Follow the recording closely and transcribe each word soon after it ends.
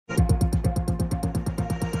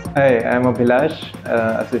Hi, I'm Abhilash,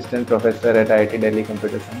 Assistant Professor at IIT Delhi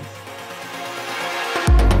Computer Science.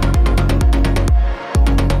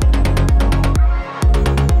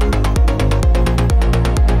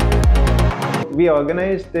 We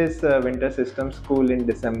organized this winter system school in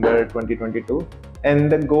December 2022,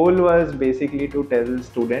 and the goal was basically to tell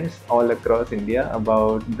students all across India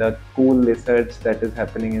about the cool research that is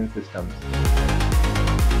happening in systems.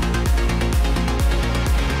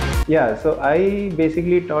 Yeah, so I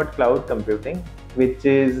basically taught cloud computing, which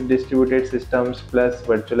is distributed systems plus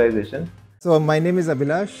virtualization. So my name is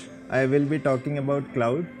Abhilash. I will be talking about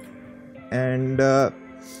cloud, and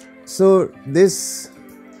so this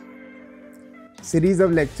series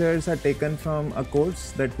of lectures are taken from a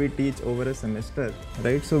course that we teach over a semester,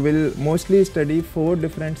 right? So we'll mostly study 4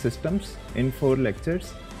 different systems in 4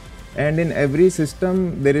 lectures, and in every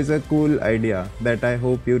system there is a cool idea that I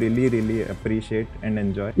hope you really appreciate and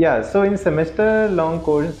enjoy. Yeah, so in semester long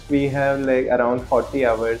course we have like around 40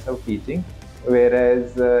 hours of teaching,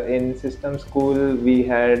 whereas in system school we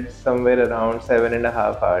had somewhere around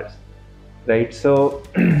 7.5 hours, right? So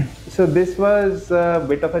so this was a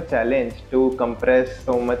bit of a challenge to compress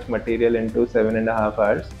so much material into 7.5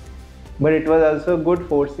 hours, but it was also a good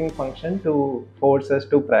forcing function to force us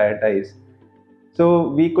to prioritize. So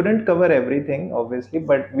we couldn't cover everything, obviously,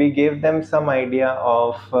 but we gave them some idea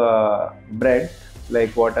of breadth, like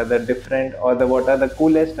what are the different or the what are the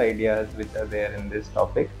coolest ideas which are there in this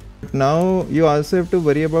topic. Now you also have to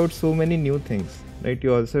worry about so many new things, right?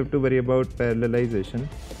 You also have to worry about parallelization,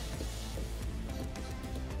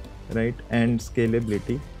 right, and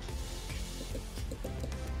scalability.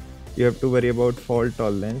 You have to worry about fault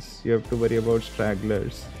tolerance. You have to worry about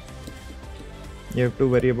stragglers. You have to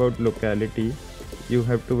worry about locality. You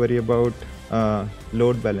have to worry about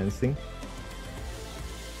load balancing,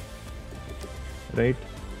 right?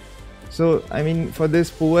 So I mean, for this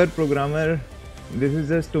poor programmer, this is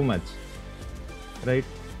just too much, right?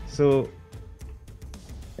 So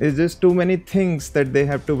it's just too many things that they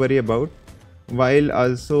have to worry about while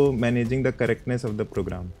also managing the correctness of the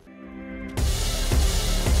program.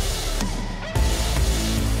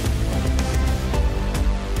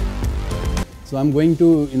 So I'm going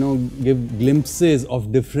to, give glimpses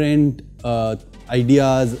of different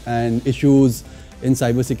ideas and issues in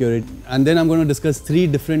cybersecurity, and then I'm going to discuss 3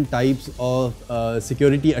 different types of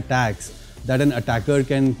security attacks that an attacker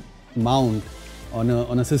can mount on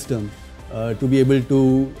a system to be able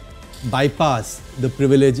to bypass the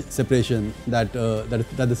privilege separation that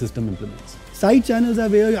the system implements. Side channels are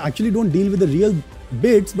where you actually don't deal with the real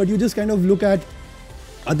bits, but you just kind of look at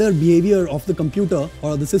other behavior of the computer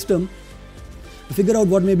or the system to figure out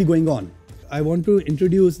what may be going on. I want to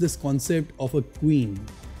introduce this concept of a queen.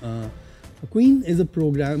 A queen is a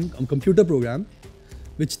computer program,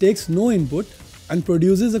 which takes no input and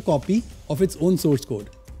produces a copy of its own source code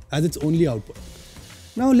as its only output.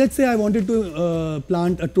 Now let's say I wanted to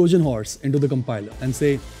plant a Trojan horse into the compiler and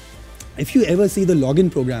say, if you ever see the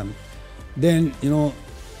login program, then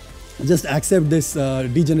just accept this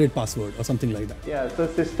degenerate password or something like that. Yeah, so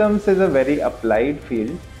systems is a very applied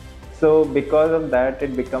field. So because of that,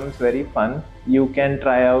 it becomes very fun. You can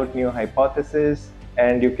try out new hypotheses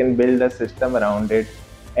and you can build a system around it.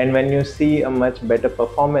 And when you see a much better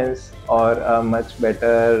performance or a much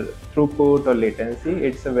better throughput or latency,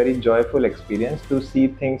 it's a very joyful experience to see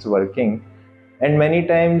things working. And many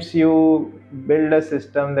times you build a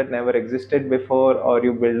system that never existed before, or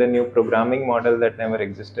you build a new programming model that never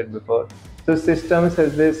existed before. So systems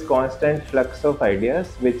has this constant flux of ideas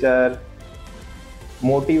which are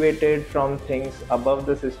motivated from things above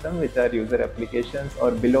the system, which are user applications, or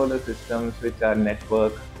below the systems, which are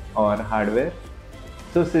network or hardware.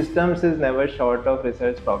 So systems is never short of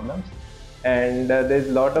research problems, and there's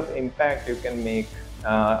a lot of impact you can make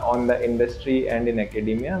on the industry and in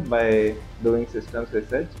academia by doing systems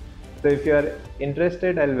research. So if you are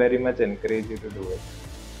interested, I'll very much encourage you to do it.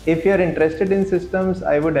 If you are interested in systems,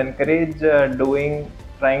 I would encourage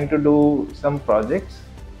trying to do some projects,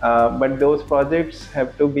 but those projects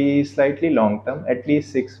have to be slightly long term, at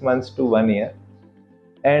least 6 months to 1 year.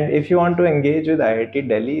 And if you want to engage with IIT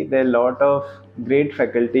Delhi, there are a lot of great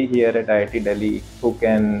faculty here at IIT Delhi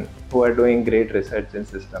who are doing great research in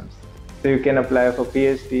systems. So you can apply for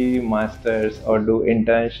PhD, masters, or do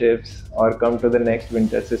internships, or come to the next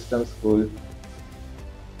winter system school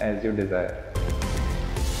as you desire.